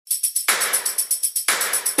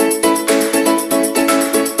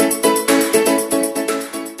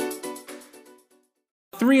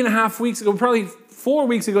3.5 weeks ago, probably 4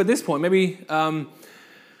 weeks ago at this point, maybe,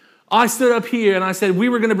 I stood up here and I said we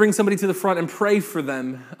were going to bring somebody to the front and pray for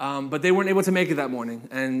them, but they weren't able to make it that morning.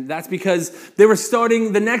 And that's because they were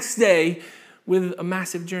starting the next day with a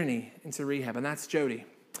massive journey into rehab, and that's Jody.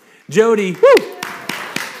 Jody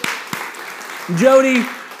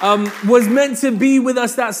was meant to be with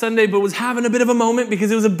us that Sunday, but was having a bit of a moment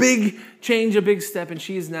because it was a big change, a big step, and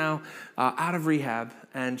she is now out of rehab,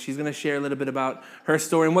 and she's going to share a little bit about her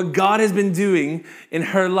story and what God has been doing in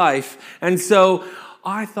her life. And so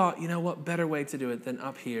I thought, you know what better way to do it than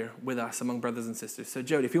up here with us among brothers and sisters. So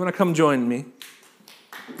Jody, if you want to come join me,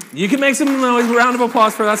 you can make some noise, round of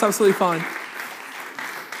applause for her. That's absolutely fine.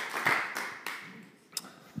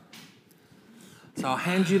 So I'll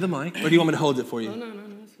hand you the mic. Or do you want me to hold it for you? No.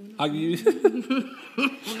 How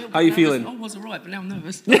are you feeling? I was all right, but now I'm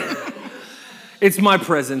nervous. It's my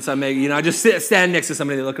presence. I just stand next to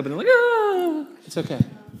somebody, they look up and they're like, oh. It's okay.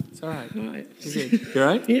 It's all right. All right. You're good. You all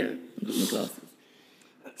right? Yeah, I've got my glasses.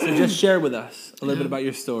 So just share with us a little bit about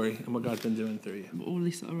your story and what God's been doing through you. All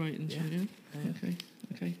this that I wrote into it, yeah?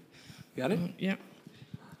 Okay. Got it? Yeah.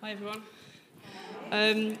 Hi, everyone.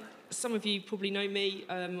 Some of you probably know me.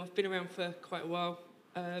 I've been around for quite a while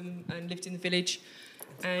and lived in the village.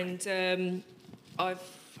 And I've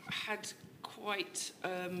had quite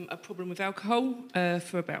a problem with alcohol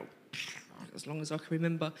for about as long as I can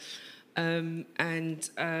remember. For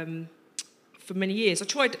many years. I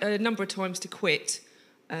tried a number of times to quit,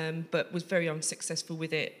 but was very unsuccessful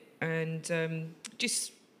with it. And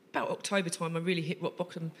just about October time, I really hit rock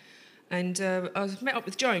bottom. And I met up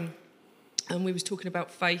with Joan, and we was talking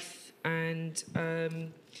about faith, and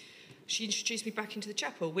she introduced me back into the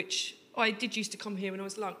chapel, which I did used to come here when I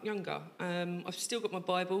was younger. I've still got my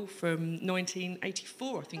Bible from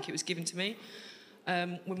 1984, I think it was given to me.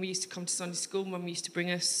 When we used to come to Sunday school, Mum used to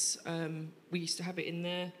bring us, we used to have it in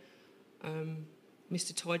there.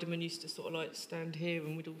 Mr. Tideman used to sort of like stand here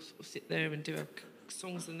and we'd all sort of sit there and do our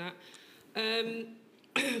songs and that.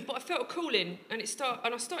 But I felt a calling, and I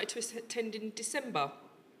started to attend in December.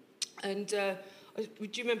 And do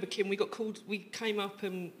you remember, Kim, we got called, we came up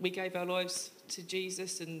and we gave our lives to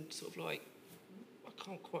Jesus, and sort of like, I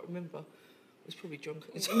can't quite remember. I was probably drunk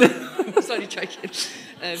at the time. I was only joking.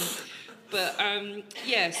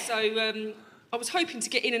 I was hoping to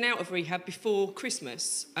get in and out of rehab before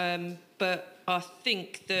Christmas, but I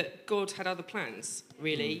think that God had other plans,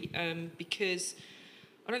 really, because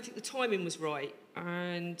I don't think the timing was right,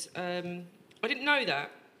 and I didn't know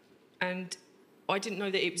that, and I didn't know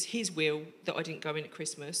that it was His will that I didn't go in at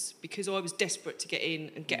Christmas, because I was desperate to get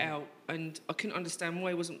in and get out, and I couldn't understand why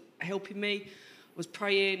He wasn't helping me. I was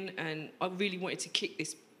praying, and I really wanted to kick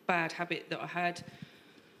this bad habit that I had.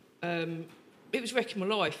 It was wrecking my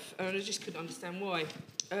life, and I just couldn't understand why.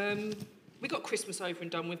 We got Christmas over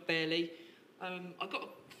and done with barely. I got a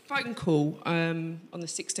phone call on the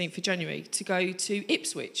 16th of January to go to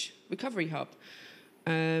Ipswich Recovery Hub.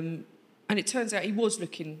 And it turns out He was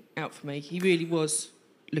looking out for me. He really was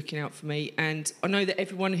looking out for me. And I know that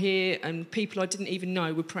everyone here and people I didn't even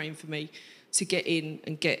know were praying for me to get in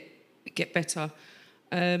and get better.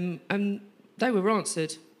 And they were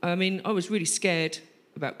answered. I mean, I was really scared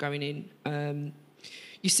about going in.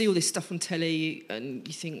 You see all this stuff on telly and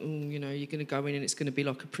you think, you're going to go in and it's going to be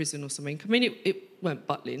like a prison or something. I mean, it weren't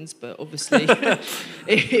Butlins, but obviously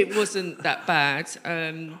it wasn't that bad.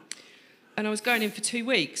 And I was going in for 2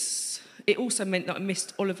 weeks. It also meant that I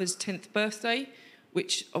missed Oliver's 10th birthday,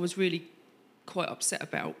 which I was really quite upset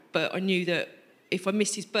about. But I knew that if I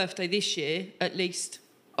missed his birthday this year, at least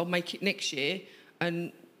I'll make it next year.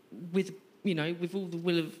 And with all the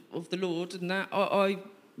will of the Lord and that, I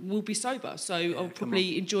will be sober. So I'll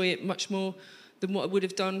probably enjoy it much more than what I would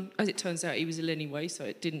have done. As it turns out, he was ill anyway, so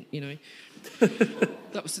it didn't,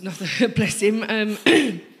 that was another bless him.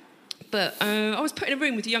 But I was put in a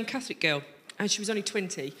room with a young Catholic girl, and she was only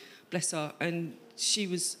 20, bless her, and she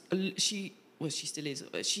still is,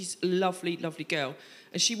 but she's a lovely, lovely girl,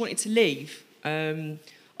 and she wanted to leave. I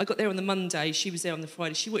got there on the Monday, she was there on the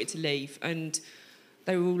Friday, she wanted to leave, and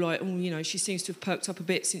they were all like, she seems to have perked up a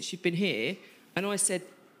bit since you've been here. And I said,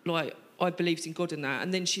 I believed in God and that.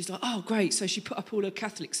 And then she's like, oh, great. So she put up all her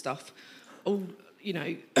Catholic stuff, all,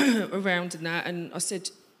 around and that. And I said,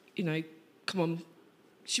 come on.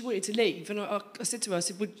 She wanted to leave. And I said to her,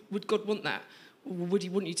 would God want that? Or would He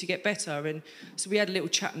want you to get better? And so we had a little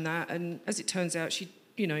chat on that. And as it turns out, she,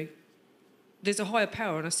 there's a higher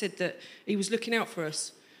power. And I said that He was looking out for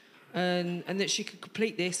us. And that she could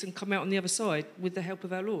complete this and come out on the other side with the help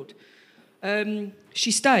of our Lord.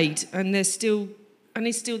 She stayed, and is still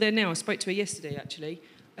there now. I spoke to her yesterday, actually.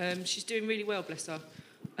 She's doing really well, bless her.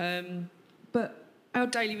 But our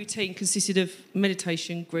daily routine consisted of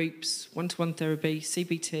meditation groups, one-to-one therapy,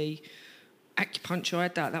 CBT, acupuncture. I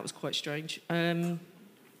had that was quite strange.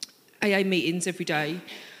 AA meetings every day.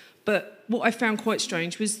 But what I found quite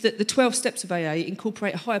strange was that the 12 steps of AA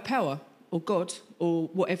incorporate a higher power, or God, or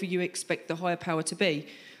whatever you expect the higher power to be.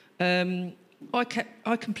 I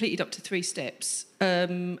completed up to 3 steps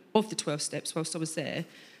of the 12 steps whilst I was there.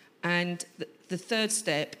 And the third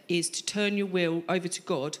step is to turn your will over to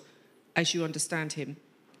God as you understand him.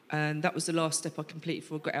 And that was the last step I completed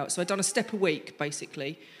before I got out. So I'd done a step a week,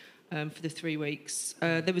 basically, for the 3 weeks.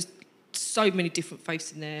 There was so many different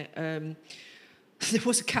faiths in there. There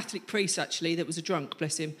was a Catholic priest, actually, that was a drunk,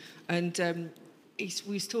 bless him. And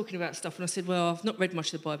we was talking about stuff, and I said, well, I've not read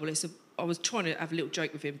much of the Bible. I was trying to have a little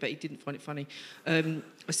joke with him, but he didn't find it funny. I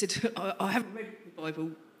said, I haven't read the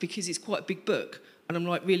Bible because it's quite a big book, and I'm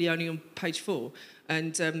like really only on page 4.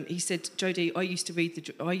 And he said, Jodie, I used to read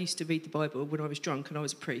the Bible when I was drunk and I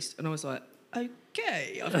was a priest. And I was like,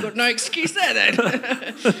 okay, I've got no excuse there then.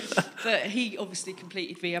 But he obviously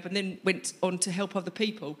completed rehab and then went on to help other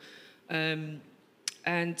people. So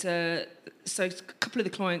a couple of the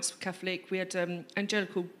clients were Catholic. We had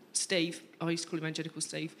Angelical Steve. I used to call him Angelical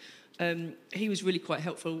Steve. He was really quite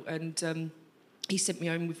helpful, and he sent me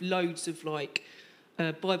home with loads of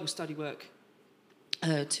Bible study work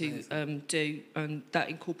to do, and that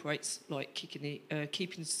incorporates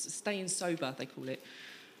staying sober, they call it.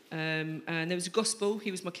 And there was a gospel. He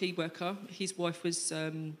was my key worker. His wife was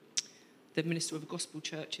the minister of a gospel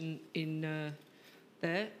church in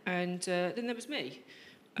there, and then there was me.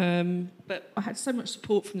 But I had so much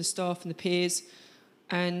support from the staff and the peers,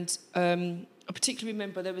 and I particularly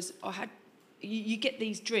remember you get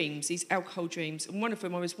these dreams, these alcohol dreams, and one of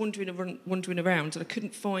them I was wandering around and I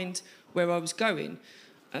couldn't find where I was going,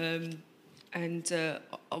 and I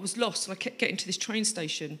was lost, and I kept getting to this train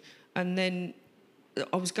station, and then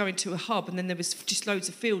I was going to a hub, and then there was just loads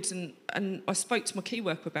of fields, and I spoke to my key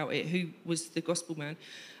worker about it, who was the gospel man,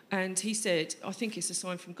 and he said, I think it's a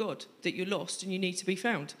sign from God that you're lost and you need to be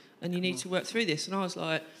found and you need to work through this. And I was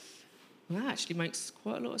like, well, that actually makes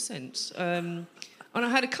quite a lot of sense. And I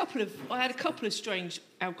had a couple of strange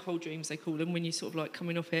alcohol dreams, they call them, when you're sort of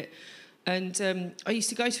coming off it. And I used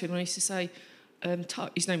to go to him and I used to say,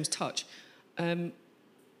 his name was Touch, I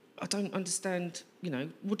don't understand,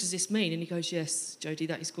 what does this mean? And he goes, yes, Jodie,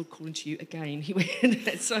 that is God calling to you again. He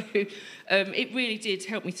went, so it really did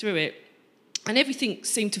help me through it. And everything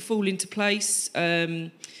seemed to fall into place.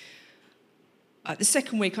 The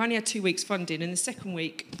second week, I only had 2 weeks funding, and the second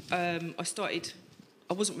week I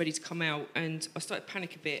wasn't ready to come out, and I started to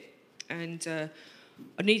panic a bit, and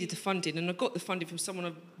I needed the funding, and I got the funding from someone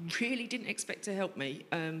I really didn't expect to help me,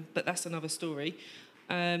 but that's another story.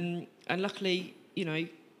 And luckily, I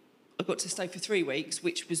got to stay for 3 weeks,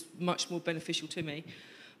 which was much more beneficial to me.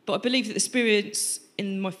 But I believe that the experience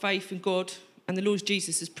in my faith in God and the Lord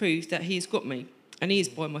Jesus has proved that he has got me, and he is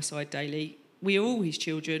by my side daily. We are all his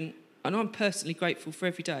children, and I'm personally grateful for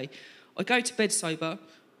every day. I go to bed sober,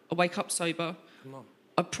 I wake up sober,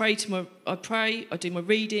 I pray, I do my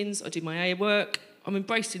readings, I do my AA work, I'm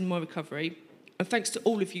embraced in my recovery. And thanks to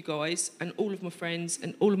all of you guys, and all of my friends,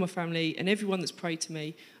 and all of my family, and everyone that's prayed to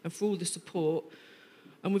me, and for all the support.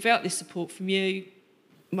 And without this support from you,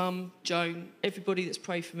 Mum, Joan, everybody that's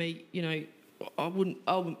prayed for me, I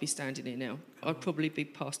wouldn't be standing here now. I'd probably be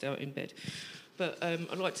passed out in bed. But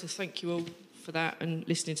I'd like to thank you all for that and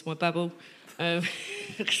listening to my babble.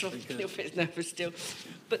 Because I'm a little bit nervous still.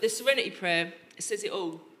 But the Serenity Prayer, it says it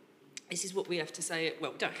all. This is what we have to say it.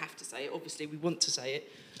 Well, we don't have to say it. Obviously, we want to say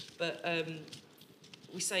it. But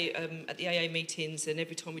we say it at the AA meetings, and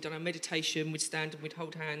every time we've done our meditation, we'd stand and we'd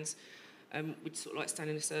hold hands. We'd sort of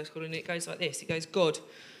stand in a circle, and it goes like this. It goes, God,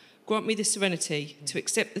 grant me the serenity to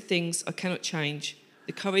accept the things I cannot change,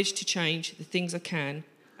 the courage to change the things I can,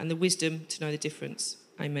 and the wisdom to know the difference.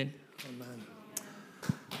 Amen. Amen.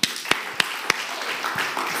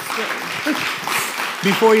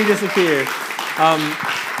 Before you disappear,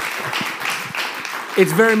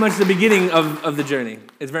 it's very much the beginning of the journey.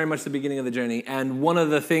 It's very much the beginning of the journey. And one of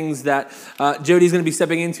the things that Jodie's going to be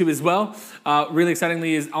stepping into as well, really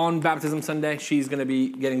excitingly, is on Baptism Sunday. She's going to be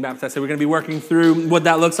getting baptized. So we're going to be working through what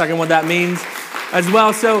that looks like and what that means as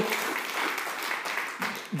well. So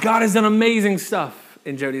God has done amazing stuff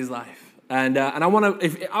in Jodie's life. And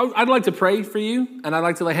I'd like to pray for you, and I'd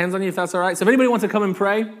like to lay hands on you if that's all right. So if anybody wants to come and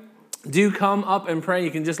pray, do come up and pray. You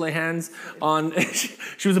can just lay hands on,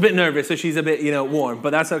 she was a bit nervous, so she's a bit, warm, but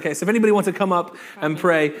that's okay. So if anybody wants to come up and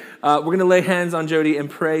pray, we're going to lay hands on Jody and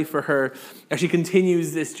pray for her as she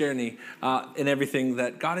continues this journey in everything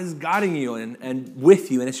that God is guiding you in and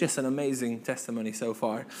with you. And it's just an amazing testimony so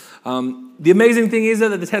far. The amazing thing is, though,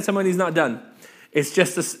 that the testimony is not done. It's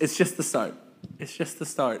just the start. It's just the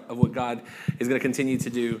start of what God is going to continue to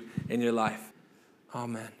do in your life.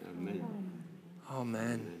 Amen. Amen.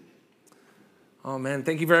 Amen. Oh, man.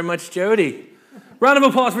 Thank you very much, Jody. Round of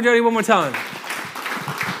applause for Jody one more time.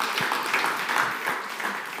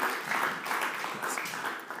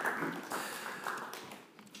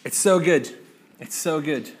 It's so good. It's so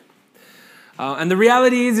good. And the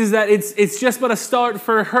reality is that it's just but a start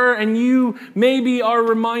for her, and you maybe are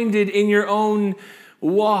reminded in your own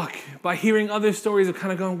walk by hearing other stories of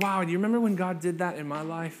kind of going, wow, do you remember when God did that in my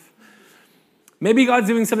life? Maybe God's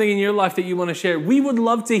doing something in your life that you want to share. We would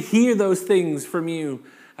love to hear those things from you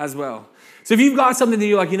as well. So if you've got something that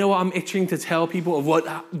you're like, I'm itching to tell people of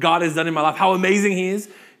what God has done in my life, how amazing he is,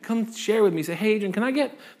 come share with me. Say, hey, Adrian, can I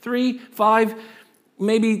get 3, 5,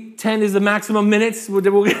 maybe 10 is the maximum minutes? No,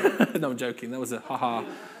 I'm joking. That was a ha-ha.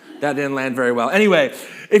 That didn't land very well. Anyway,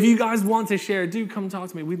 if you guys want to share, do come talk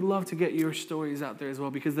to me. We'd love to get your stories out there as well,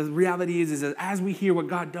 because the reality is that as we hear what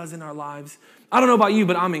God does in our lives, I don't know about you,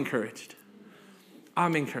 but I'm encouraged.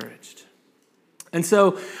 I'm encouraged. And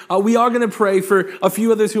so we are going to pray for a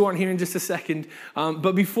few others who aren't here in just a second.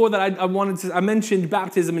 But before that, I mentioned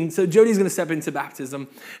baptism. And so Jody's going to step into baptism.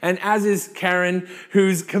 And as is Karen,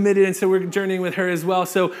 who's committed. And so we're journeying with her as well.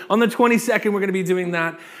 So on the 22nd, we're going to be doing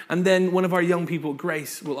that. And then one of our young people,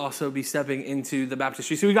 Grace, will also be stepping into the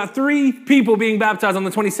baptistry. So we got 3 people being baptized on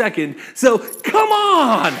the 22nd. So come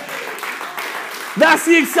on! That's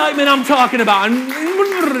the excitement I'm talking about.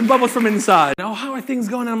 And bubbles from inside. Oh, how are things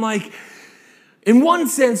going? And I'm like, in one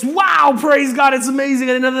sense, wow, praise God, it's amazing.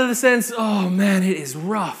 And in another sense, oh man, it is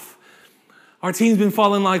rough. Our team's been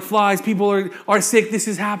falling like flies. People are sick. This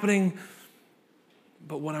is happening.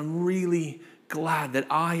 But what I'm really glad that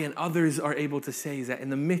I and others are able to say is that in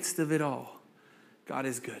the midst of it all, God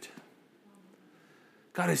is good.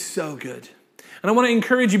 God is so good. And I want to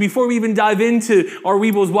encourage you, before we even dive into our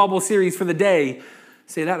Weebles Wobble series for the day,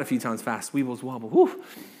 say that a few times fast, Weebles Wobble. Whew.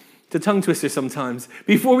 It's a tongue twister sometimes.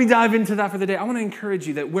 Before we dive into that for the day, I want to encourage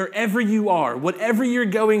you that wherever you are, whatever you're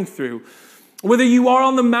going through, whether you are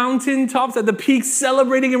on the mountaintops, at the peaks,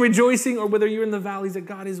 celebrating and rejoicing, or whether you're in the valleys, that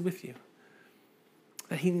God is with you,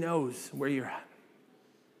 that he knows where you're at.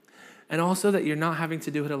 And also that you're not having to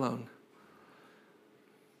do it alone.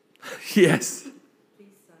 Yes.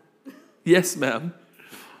 Yes, ma'am.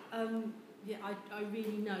 Yeah, I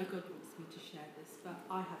really know God wants me to share this, but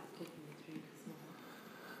I haven't taken you through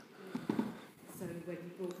this now. So when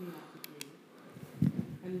you brought me up with you,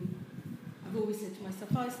 and I've always said to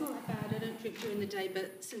myself, it's not that bad, I don't drink during the day,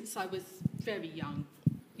 but since I was very young,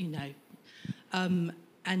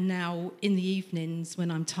 and now in the evenings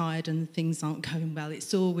when I'm tired and things aren't going well,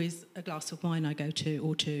 it's always a glass of wine I go to,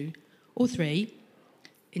 or 2, or 3,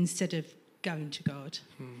 instead of going to God.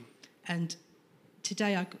 And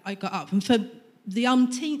today I got up, and for the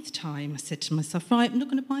umpteenth time I said to myself, right, I'm not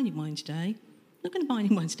going to buy any wine today. But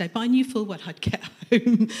I knew full well I'd get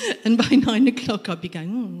home, and by 9 o'clock I'd be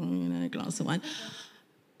going, a glass of wine.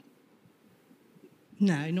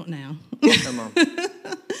 No, not now. Come on.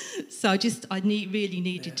 So I really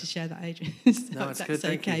needed to share that, Adrian. So no, it's that's good,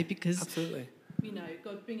 thank okay, you. because absolutely.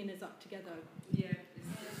 God bringing us up together. Yeah.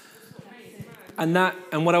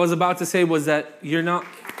 And what I was about to say was that you're not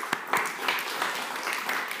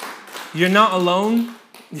alone.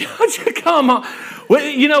 Come on. Well,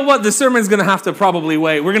 you know what? The sermon's going to have to probably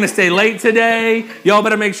wait. We're going to stay late today. Y'all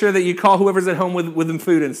better make sure that you call whoever's at home with them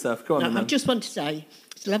food and stuff. Go on. I just want to say,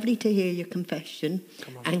 it's lovely to hear your confession.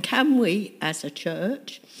 And can we, as a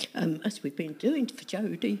church, as we've been doing for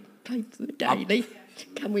Jody, pray for her daily,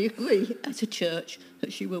 can we agree as a church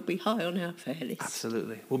that she will be high on our prayer list?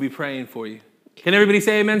 Absolutely. We'll be praying for you. Can everybody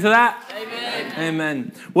say amen to that? Amen.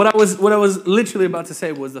 Amen. What I was literally about to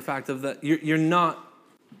say was the fact of that you're not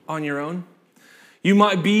on your own. You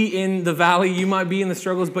might be in the valley, you might be in the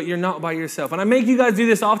struggles, but you're not by yourself. And I make you guys do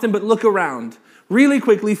this often, but look around. Really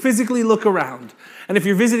quickly, physically look around. And if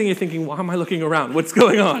you're visiting, you're thinking, why am I looking around? What's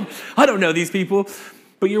going on? I don't know these people.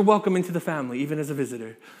 But you're welcome into the family, even as a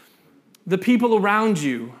visitor. The people around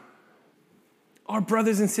you are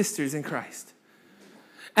brothers and sisters in Christ.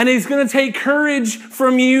 And it's going to take courage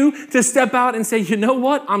from you to step out and say, you know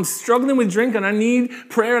what? I'm struggling with drink and I need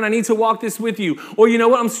prayer and I need to walk this with you. Or you know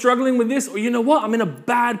what? I'm struggling with this. Or you know what? I'm in a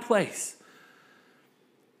bad place.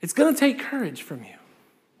 It's going to take courage from you.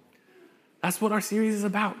 That's what our series is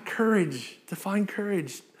about, courage, to find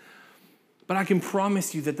courage. But I can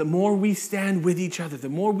promise you that the more we stand with each other, the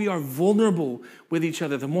more we are vulnerable with each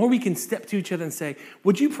other, the more we can step to each other and say,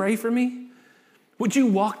 would you pray for me? Would you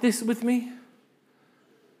walk this with me?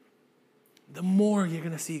 The more you're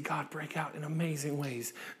going to see God break out in amazing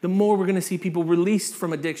ways. The more we're going to see people released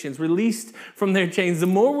from addictions, released from their chains. The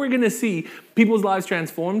more we're going to see people's lives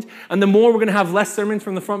transformed. And the more we're going to have less sermons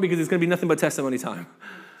from the front because it's going to be nothing but testimony time.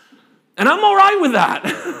 And I'm all right with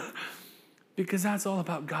that. Because that's all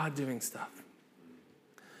about God doing stuff.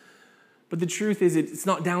 But the truth is, it's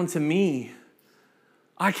not down to me.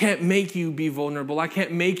 I can't make you be vulnerable. I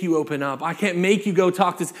can't make you open up. I can't make you go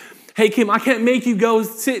talk to... Hey, Kim, I can't make you go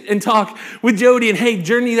sit and talk with Jody and, hey,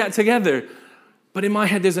 journey that together. But in my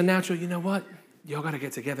head, there's a natural, you know what? Y'all got to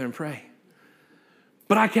get together and pray.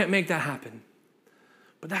 But I can't make that happen.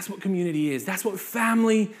 But that's what community is. That's what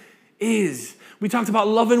family is. We talked about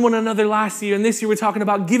loving one another last year, and this year we're talking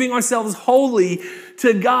about giving ourselves wholly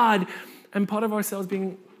to God. And part of us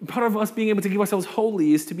being able to give ourselves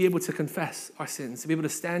wholly is to be able to confess our sins, to be able to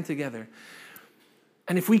stand together.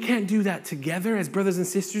 And if we can't do that together as brothers and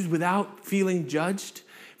sisters without feeling judged,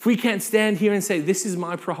 if we can't stand here and say, this is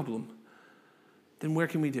my problem, then where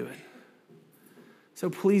can we do it? So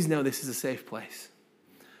please know this is a safe place.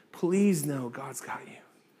 Please know God's got you.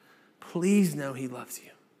 Please know he loves you.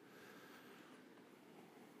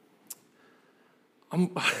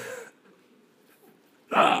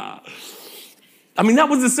 I mean, that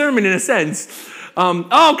was a sermon in a sense.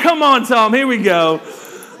 Oh, come on, Tom. Here we go.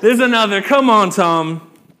 There's another. Come on,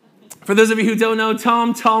 Tom. For those of you who don't know,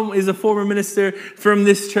 Tom is a former minister from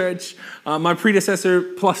this church. My predecessor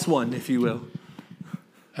plus one, if you will.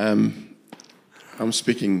 I'm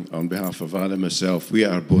speaking on behalf of Anna and myself. We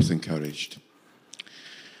are both encouraged.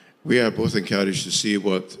 We are both encouraged to see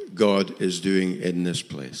what God is doing in this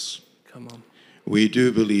place. Come on. We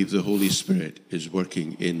do believe the Holy Spirit is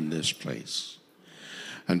working in this place.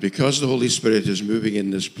 And because the Holy Spirit is moving in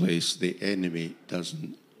this place, the enemy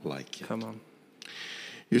doesn't like it. Come on.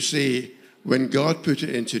 You see, when God put it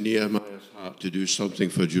into Nehemiah's heart to do something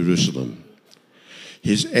for Jerusalem,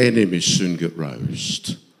 his enemies soon got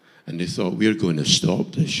roused. And they thought, we're going to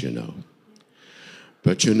stop this, you know.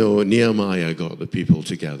 But you know, Nehemiah got the people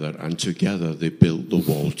together, and together they built the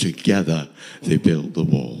wall. Together they built the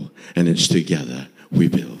wall. And it's together we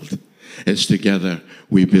build. It's together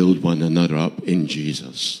we build one another up in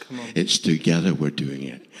Jesus. It's together we're doing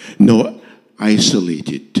it. Not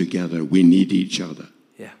isolated, together. We need each other.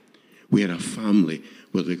 Yeah. We are a family.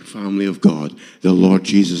 We're the family of God. The Lord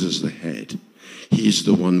Jesus is the head. He's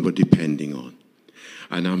the one we're depending on.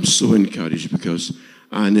 And I'm so encouraged because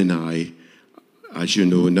Anne and I, as you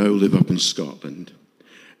know, now live up in Scotland.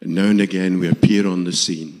 And now and again we appear on the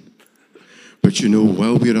scene. But you know,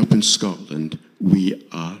 while we're up in Scotland, we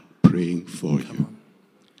are praying for you.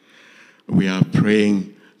 We are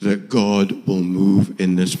praying that God will move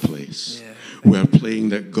in this place. Yeah. We are praying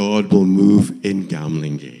that God will move in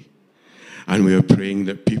Gamlingay. And we are praying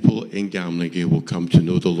that people in Gamlingay will come to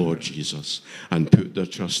know the Lord Jesus and put their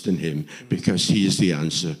trust in him because he is the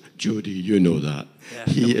answer. Jody, you know that. Yeah,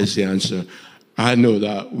 he is the answer. I know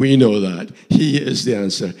that. We know that. He is the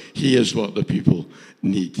answer. He is what the people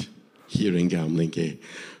need here in Gamlingay.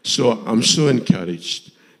 So I'm so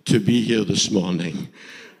encouraged to be here this morning.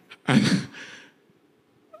 And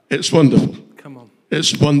it's wonderful. Come on.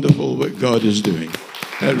 It's wonderful what God is doing.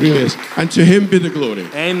 It really is. And to him be the glory.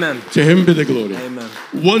 Amen. To him be the glory. Amen.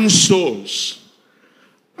 One sows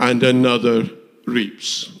and another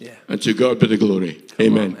reaps. Yeah. And to God be the glory.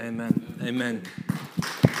 Amen. Amen. Amen.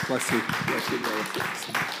 Bless you. Bless you, brother.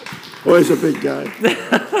 Oh, he's a big guy.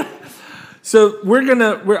 So we're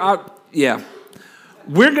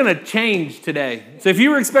gonna change today. So if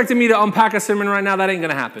you were expecting me to unpack a sermon right now, that ain't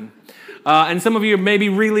gonna happen. And some of you are maybe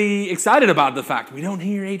really excited about the fact we don't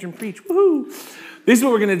hear Adrian preach. Woohoo! This is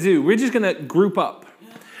what we're gonna do. We're just gonna group up.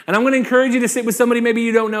 And I'm gonna encourage you to sit with somebody maybe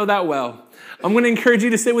you don't know that well. I'm gonna encourage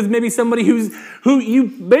you to sit with maybe somebody who you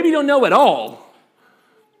maybe don't know at all.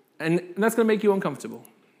 And that's gonna make you uncomfortable.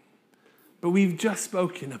 But we've just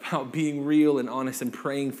spoken about being real and honest and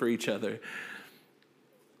praying for each other.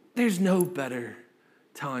 There's no better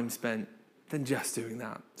time spent than just doing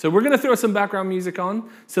that. So we're gonna throw some background music on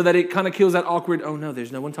so that it kind of kills that awkward, oh no,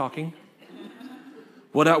 there's no one talking.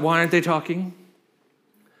 Why aren't they talking?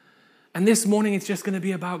 And this morning, it's just going to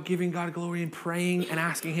be about giving God glory and praying and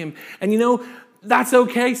asking him. And you know, that's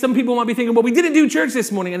okay. Some people might be thinking, well, we didn't do church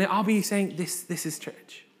this morning. And I'll be saying, this is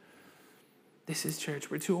church. This is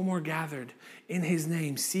church. We're two or more gathered in his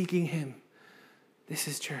name, seeking him. This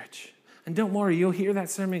is church. And don't worry, you'll hear that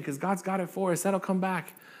sermon because God's got it for us. That'll come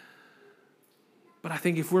back. But I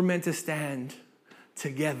think if we're meant to stand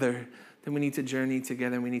together, then we need to journey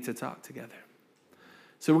together and we need to talk together.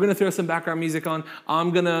 So we're going to throw some background music on.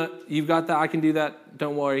 You've got that, I can do that,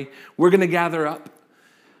 don't worry. We're going to gather up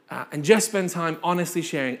and just spend time honestly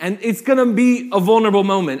sharing. And it's going to be a vulnerable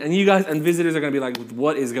moment. And you guys and visitors are going to be like,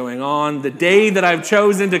 what is going on? The day that I've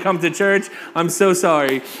chosen to come to church, I'm so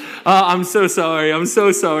sorry. I'm so sorry. I'm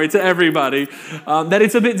so sorry to everybody that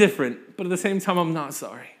it's a bit different. But at the same time, I'm not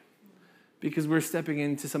sorry. Because we're stepping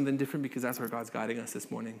into something different because that's where God's guiding us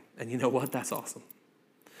this morning. And you know what? That's awesome.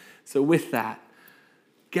 So with that,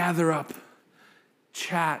 gather up,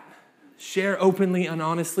 chat, share openly and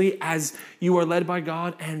honestly as you are led by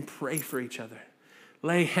God, and pray for each other.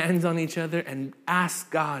 Lay hands on each other and ask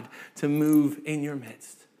God to move in your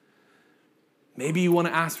midst. Maybe you want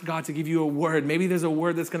to ask God to give you a word. Maybe there's a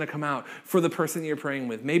word that's going to come out for the person you're praying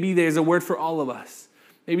with. Maybe there's a word for all of us.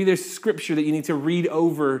 Maybe there's scripture that you need to read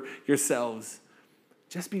over yourselves.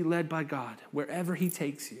 Just be led by God. Wherever he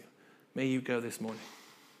takes you, may you go this morning.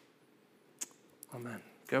 Amen.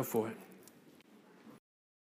 Go for it.